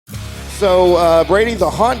So, Brady,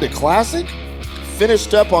 the Honda Classic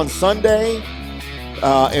finished up on Sunday,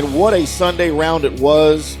 and what a Sunday round it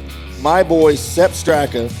was. My boy, Sepp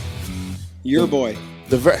Straka. Your boy.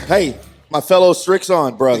 Hey, my fellow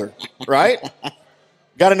Strixon brother, right?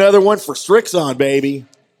 Got another one for Strixon, baby.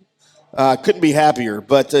 Couldn't be happier.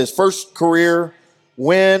 But his first career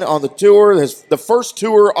win on the tour, the first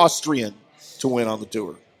tour Austrian to win on the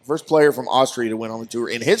tour. First player from Austria to win on the tour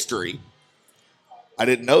in history. I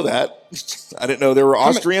didn't know that. I didn't know there were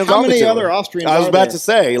Austrians on the tour. How many other Austrians I was are about there? to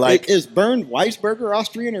say, like, is Bernd Weisberger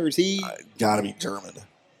Austrian, or is he? Gotta be German.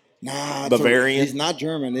 Nah, Bavarian? He's not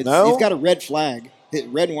German. No? He's got a red flag,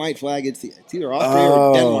 red and white flag. It's either Austria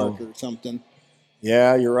or Denmark or something.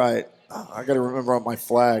 Yeah, you're right. I got to remember all my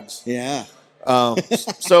flags. Yeah.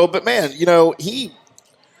 But man,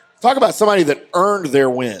 talk about somebody that earned their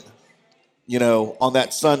win. On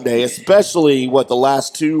that Sunday, especially the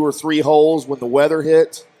last 2 or 3 holes when the weather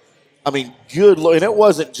hit. I mean, good Lord. And it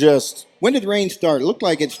wasn't just. When did the rain start? It looked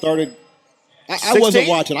like it started. I wasn't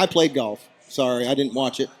watching. I played golf. Sorry, I didn't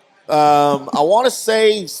watch it. I want to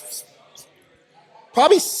say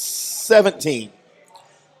probably 17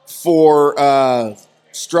 for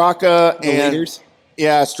Straka and leaders.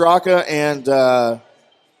 Yeah, Straka and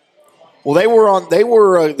they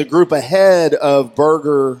were the group ahead of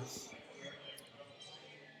Berger.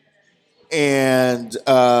 And who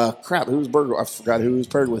was Berger? I forgot who he was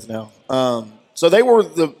paired with now. So they were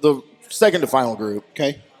the second to final group.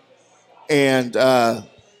 Okay. And I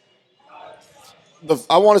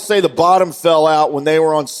want to say the bottom fell out when they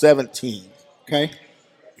were on 17. Okay.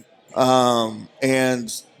 And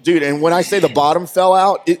when I say the bottom fell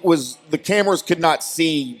out, it was the cameras could not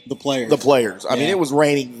see the players. I mean, it was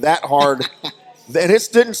raining that hard, and it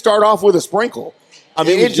didn't start off with a sprinkle. I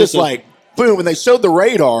mean, it just like boom, and they showed the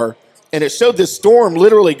radar. And it showed this storm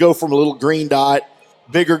literally go from a little green dot,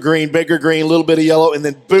 bigger green, a little bit of yellow, and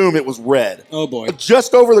then boom, it was red. Oh, boy.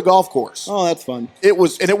 Just over the golf course. Oh, that's fun. It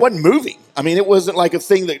wasn't moving. I mean, it wasn't like a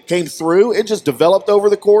thing that came through. It just developed over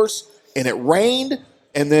the course, and it rained,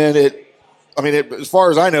 and then as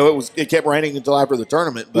far as I know, it kept raining until after the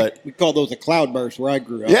tournament. But we call those a cloud burst where I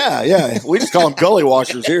grew up. Yeah. We just call them gully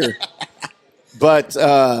washers here. But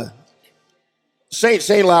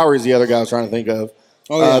Shane Lowry is the other guy I was trying to think of.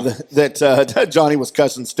 Oh, yeah. That Johnny was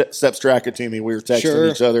cussing Sepp Straka to me. We were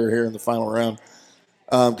texting each other here in the final round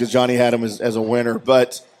because Johnny had him as a winner.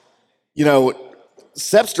 But,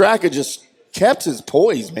 Sepp Straka just kept his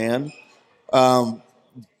poise, man.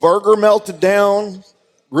 Berger melted down.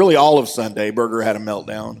 Really all of Sunday, Berger had a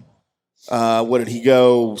meltdown. What did he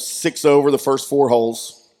go? 6 over the first 4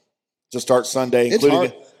 holes to start Sunday,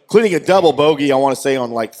 including a double bogey, I want to say,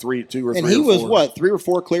 on like 2 or 3 or 4. And he was, 3 or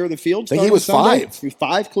 4 clear of the field? I think he was Sunday? 5. He was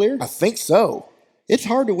 5 clear? I think so. It's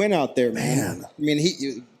hard to win out there, man. I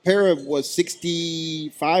mean, Para was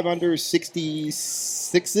 65 under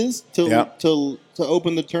 66s to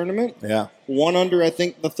open the tournament. Yeah. 1 under, I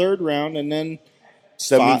think, the third round, and then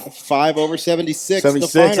 5 over 76.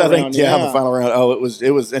 76, the final I think. round. Yeah, the final round. Oh, it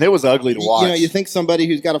was ugly to watch. You think somebody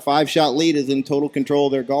who's got a 5-shot lead is in total control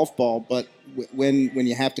of their golf ball, but when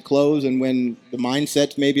you have to close and when the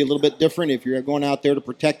mindset's maybe a little bit different, if you're going out there to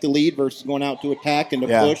protect the lead versus going out to attack and to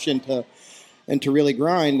push and to really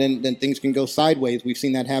grind, then things can go sideways. We've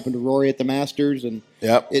seen that happen to Rory at the Masters, and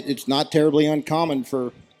it's not terribly uncommon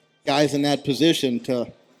for guys in that position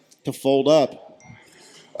to fold up.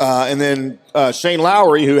 And then Shane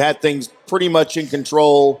Lowry, who had things pretty much in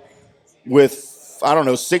control with, 5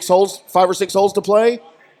 or 6 holes to play,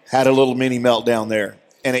 had a little mini meltdown there.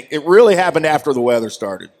 And it really happened after the weather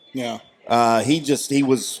started. Yeah. He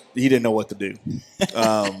didn't know what to do.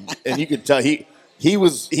 And you could tell he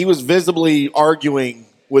was visibly arguing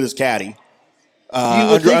with his caddy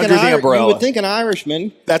under the umbrella. You would think an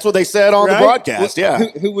Irishman. That's what they said on the broadcast,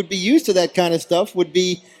 who would be used to that kind of stuff would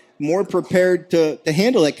be more prepared to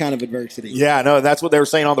handle that kind of adversity. Yeah, no, that's what they were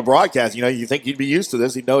saying on the broadcast. You think he'd be used to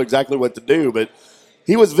this. He'd know exactly what to do. But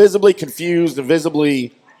he was visibly confused and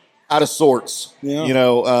visibly out of sorts,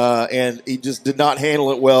 and he just did not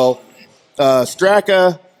handle it well.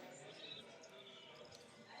 Straka,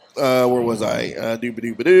 where was I?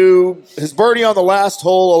 Doo-ba-doo-ba-doo. His birdie on the last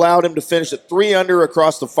hole allowed him to finish at 3 under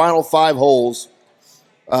across the final 5 holes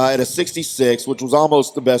at a 66, which was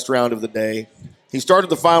almost the best round of the day. He started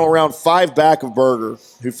the final round 5 back of Berger,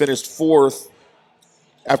 who finished 4th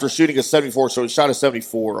after shooting a 74. So he shot a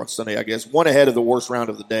 74 on Sunday, I guess, 1 ahead of the worst round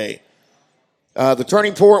of the day. The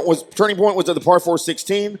turning point was at the par 4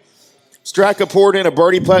 16. Straka poured in a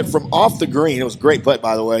birdie putt from off the green. It was a great putt,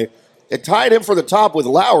 by the way. It tied him for the top with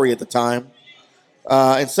Lowry at the time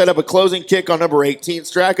and set up a closing kick on number 18.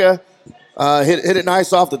 Straka Hit it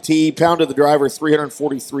nice off the tee, pounded the driver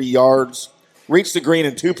 343 yards, reached the green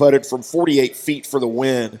and two-putted from 48 feet for the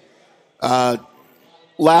win.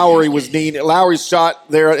 Lowry's shot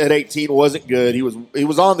there at 18 wasn't good. He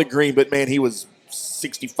was on the green, but, man, he was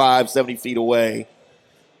 65, 70 feet away.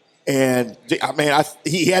 And, man,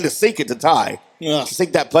 he had to sink it to tie. Yeah.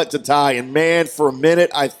 Sink that putt to tie. And, man, for a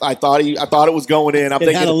minute, I thought it was going in.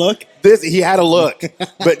 It had a look? He had a look.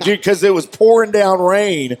 But, dude, because it was pouring down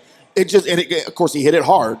rain, of course, he hit it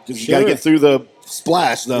hard because you got to get through the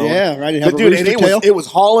splash zone. Yeah, right. But, dude, and it was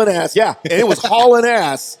hauling ass. Yeah, and it was hauling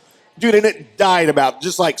ass. Dude, and it died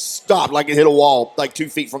stopped, like it hit a wall, like 2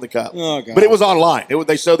 feet from the cup. Oh, God. But it was online.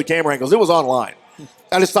 They showed the camera angles. It was online.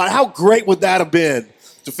 I just thought, how great would that have been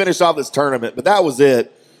to finish off this tournament? But that was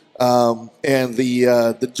it. And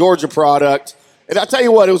the Georgia product. And I tell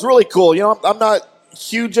you what, it was really cool. You know, I'm not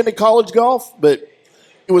huge into college golf, but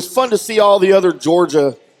it was fun to see all the other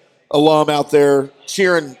Georgia alum out there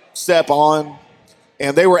cheering Sepp on.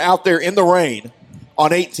 And they were out there in the rain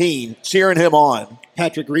on 18 cheering him on.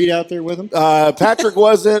 Patrick Reed out there with him? Patrick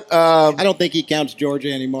wasn't. I don't think he counts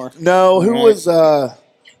Georgia anymore. No, who was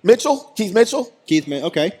Mitchell? Keith Mitchell?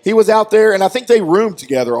 Okay. He was out there, and I think they roomed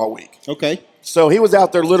together all week. Okay. So he was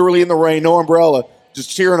out there literally in the rain, no umbrella, just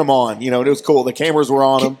cheering him on. You know, it was cool. The cameras were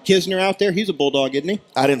on him. Kisner out there? He's a Bulldog, isn't he?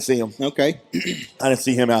 I didn't see him. Okay. I didn't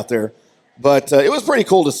see him out there. But it was pretty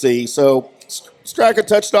cool to see. So Straka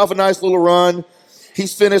touched off a nice little run.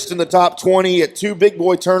 He's finished in the top 20 at 2 big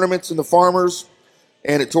boy tournaments in the Farmers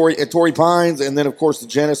and at Torrey Pines, and then, of course, the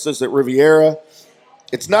Genesis at Riviera.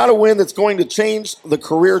 It's not a win that's going to change the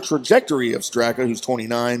career trajectory of Straka, who's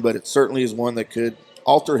 29, but it certainly is one that could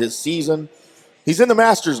alter his season. He's in the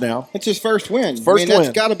Masters now. It's his first win. Win. That's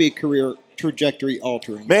got to be career trajectory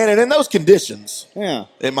altering. Man, and in those conditions, yeah,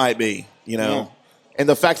 it might be, you know. Yeah. And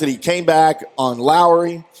the fact that he came back on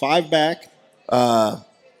Lowry. 5 back.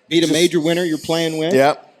 Beat a major winner you're playing with.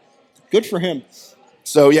 Yep. Good for him.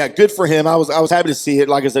 So, yeah, good for him. I was happy to see it.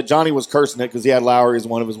 Like I said, Johnny was cursing it because he had Lowry as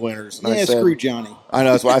one of his winners. And I said, screw Johnny. I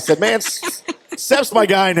know. That's why I said, man, Sepp's my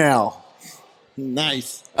guy now.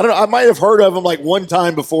 Nice. I don't know. I might have heard of him like one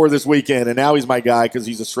time before this weekend, and now he's my guy because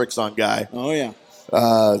he's a Srixon guy. Oh, yeah.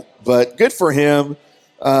 But good for him.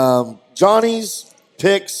 Johnny's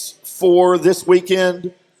picks for this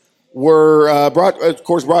weekend were brought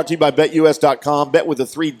to you by BetUS.com. Bet with a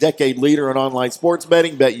 3-decade leader in online sports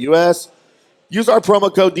betting, BetUS. Use our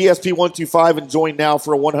promo code DSP125 and join now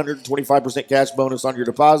for a 125% cash bonus on your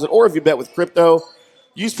deposit. Or if you bet with crypto,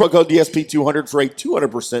 use promo code DSP200 for a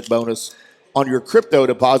 200% bonus on your crypto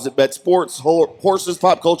deposit. Bet sports, horses,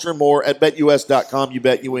 pop culture, and more at BetUS.com. You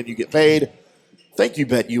bet, you win, you get paid. Thank you,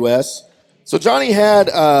 BetUS. So Johnny had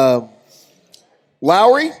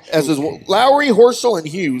Lowry, Horschel, and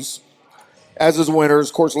Hughes as his winners.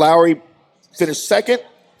 Of course, Lowry finished second.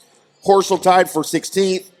 Horschel tied for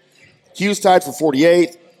 16th. Hughes tied for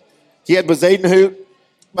 48th. He had Bezadenhout.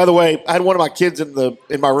 By the way, I had one of my kids in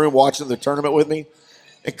my room watching the tournament with me,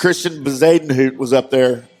 and Christian Bezadenhout was up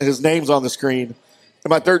there, and his name's on the screen. And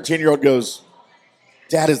my 13-year-old goes,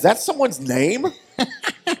 "Dad, is that someone's name?"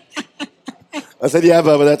 I said, "Yeah,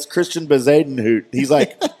 Bubba, that's Christian Bezadenhout." He's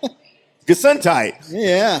like, Gesundheit.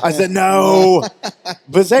 Yeah. I said, "No,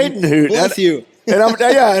 Bezadenhout." Bless you. And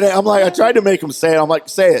I'm like, I tried to make him say it. I'm like,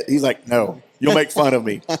 "Say it." He's like, "No, you'll make fun of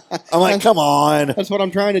me." I'm like, "Come on." That's what I'm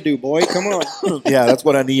trying to do, boy. Come on. Yeah, that's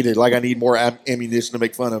what I needed. Like, I need more ammunition to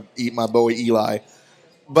make fun of my boy Eli.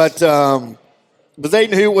 But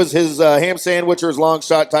Bezadenhout was his ham sandwich or his long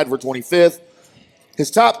shot, tied for 25th. His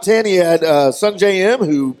top 10, he had Sung J M,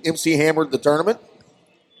 who MC hammered the tournament.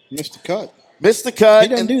 Missed the cut. Missed the cut. He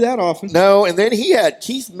doesn't do that often. No, and then he had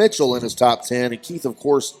Keith Mitchell in his top 10, and Keith, of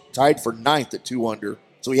course, tied for 9th at 2 under.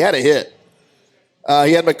 So he had a hit.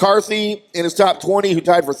 He had McCarthy in his top 20, who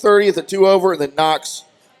tied for 30th at 2 over, and then Knox,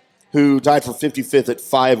 who tied for 55th at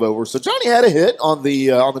 5 over. So Johnny had a hit on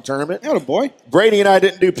the tournament. Atta boy. Brady and I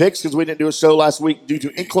didn't do picks because we didn't do a show last week due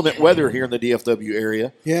to inclement weather here in the DFW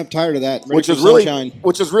area. Yeah, I'm tired of that. Which is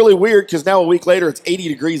really weird because now a week later it's 80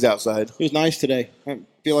 degrees outside. It was nice today. I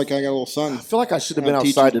feel like I got a little sun. I feel like I should have been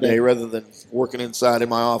outside today rather than working inside in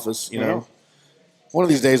my office. You know, one of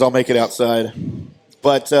these days I'll make it outside.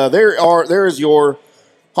 But there is your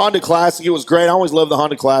Honda Classic. It was great. I always love the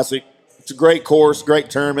Honda Classic. It's a great course,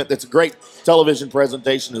 great tournament. It's a great television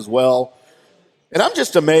presentation as well. And I'm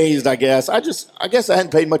just amazed, I guess. I guess I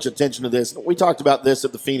hadn't paid much attention to this. We talked about this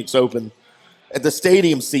at the Phoenix Open, at the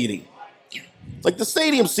stadium seating. Like, the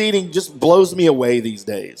stadium seating just blows me away these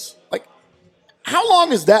days. Like, how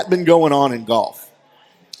long has that been going on in golf?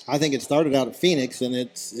 I think it started out at Phoenix, and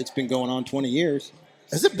it's been going on 20 years.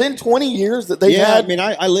 Has it been 20 years that they've Yeah, had? I mean,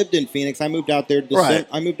 I lived in Phoenix. I moved out there. Right.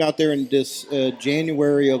 I moved out there in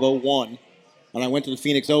January of '01, and I went to the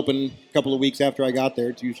Phoenix Open a couple of weeks after I got there.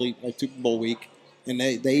 It's usually a Super Bowl week, and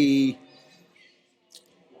they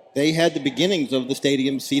had the beginnings of the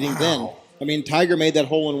stadium seating then. I mean, Tiger made that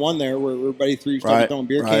hole-in-one there where everybody started throwing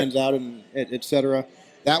beer cans out and et cetera.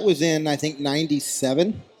 That was in, I think,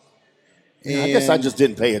 '97. Yeah, I guess I just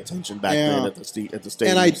didn't pay attention back then at the stadium.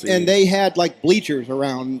 And they had like bleachers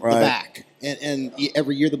around the back, and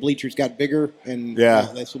every year the bleachers got bigger, and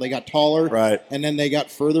so they got taller, and then they got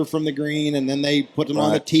further from the green, and then they put them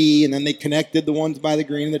on the tee, and then they connected the ones by the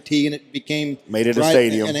green and the tee, and it became a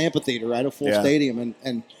stadium, an amphitheater, right, a full stadium,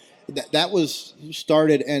 and that was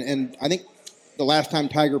started, and I think the last time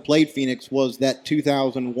Tiger played Phoenix was that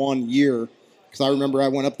 2001 year. Because I remember I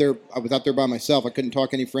went up there, I was out there by myself. I couldn't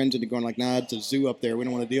talk any friends into going like, nah, it's a zoo up there. We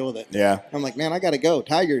don't want to deal with it. Yeah. I'm like, man, I got to go.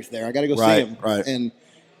 Tiger's there. I got to go see him. Right. And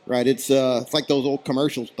it's like those old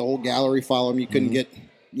commercials. The whole gallery follow him. You couldn't get,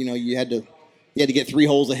 you had to get 3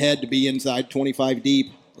 holes ahead to be inside 25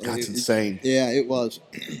 deep. That's insane. Yeah, it was.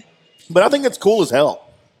 But I think it's cool as hell.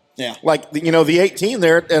 Yeah. Like, the 18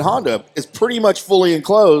 there at Honda is pretty much fully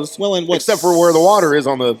enclosed. Well, and except for where the water is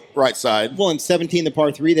on the right side. Well, in 17, the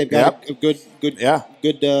par 3, they've got a good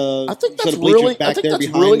I think that's set of bleachers really, back there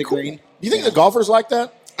behind really the cool. green. Do you think the golfers like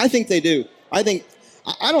that? I think they do. I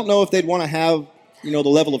don't know if they'd want to have, the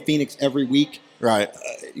level of Phoenix every week. Right.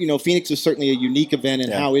 Phoenix is certainly a unique event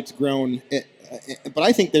in how it's grown. But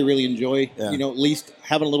I think they really enjoy, at least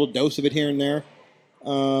having a little dose of it here and there.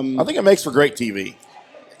 I think it makes for great TV.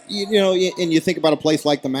 And you think about a place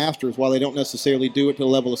like the Masters, while they don't necessarily do it to the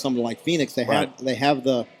level of something like Phoenix, they have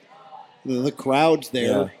the crowds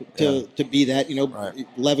there to be that,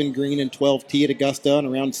 11 green and 12 tee at Augusta and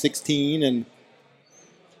around 16. And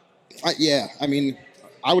I mean,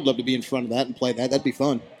 I would love to be in front of that and play that. That'd be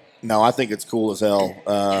fun. No, I think it's cool as hell.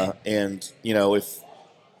 And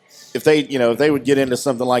if they would get into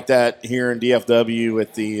something like that here in DFW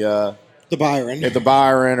at the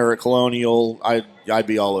Byron or at Colonial, I'd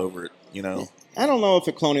be all over it. I don't know if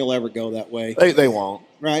a Colonial will ever go that way. They won't.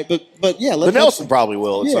 Right, but yeah, the Nelson probably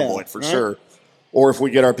will at some point for sure. Or if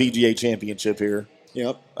we get our PGA Championship here.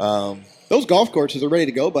 Yep. Those golf courses are ready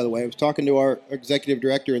to go. By the way, I was talking to our executive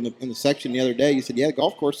director in the section the other day. He said, "Yeah, the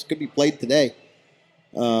golf courses could be played today,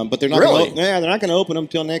 but they're not. Really? They're not going to open them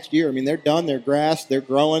until next year. I mean, they're done. They're grass. They're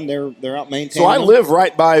growing. They're out maintaining. So I live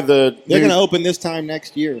right by the. They're going to open this time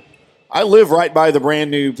next year. I live right by the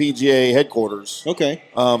brand new PGA headquarters. Okay.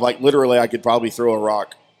 Like literally, I could probably throw a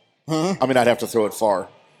rock. Huh? I mean, I'd have to throw it far.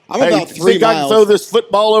 I'm about 3 think miles. I can throw this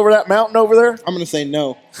football over that mountain over there? I'm going to say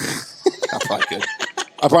no. I probably could.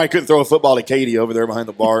 I probably couldn't throw a football to Katie over there behind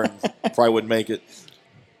the bar and probably wouldn't make it.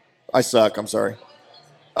 I suck. I'm sorry.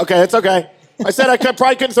 Okay, it's okay. I said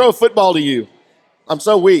probably couldn't throw a football to you. I'm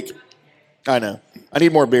so weak. I know. I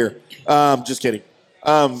need more beer. Just kidding.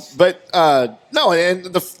 But no, and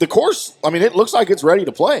the course, I mean, it looks like it's ready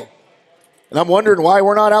to play. And I'm wondering why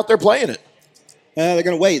we're not out there playing it. They're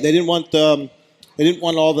going to wait. They didn't want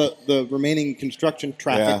all the remaining construction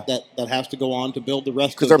traffic that has to go on to build the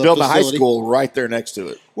rest of the facility. Because they're building a high facility. school right there next to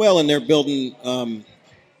it. Well, and they're building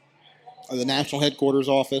the national headquarters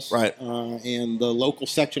office. Right. And the local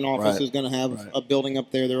section office is going to have a building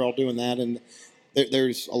up there. They're all doing that. And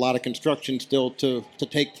there's a lot of construction still to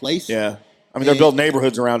take place. Yeah. I mean, they're building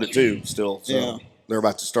neighborhoods around it, too, still. So they're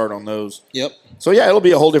about to start on those. Yep. So, yeah, it'll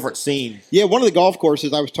be a whole different scene. Yeah, one of the golf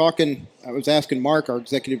courses, I was asking Mark, our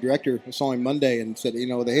executive director, I saw him Monday and said, hey,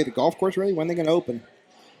 the golf course ready? When are they going to open?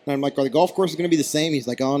 And I'm like, are the golf courses going to be the same? He's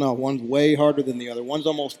like, oh, no, one's way harder than the other. One's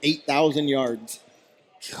almost 8,000 yards.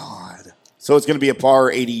 God. So it's going to be a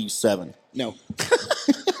par 87. No.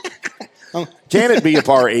 Can it be a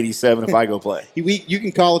par 87 if I go play? You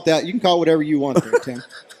can call it that. You can call it whatever you want there, Tim.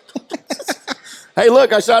 Hey,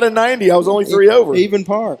 look, I shot a 90. I was only 3 over. Even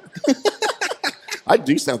par. I'd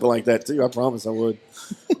do something like that, too. I promise I would.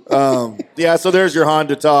 Yeah, so there's your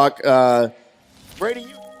Honda talk. Brady,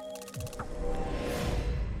 you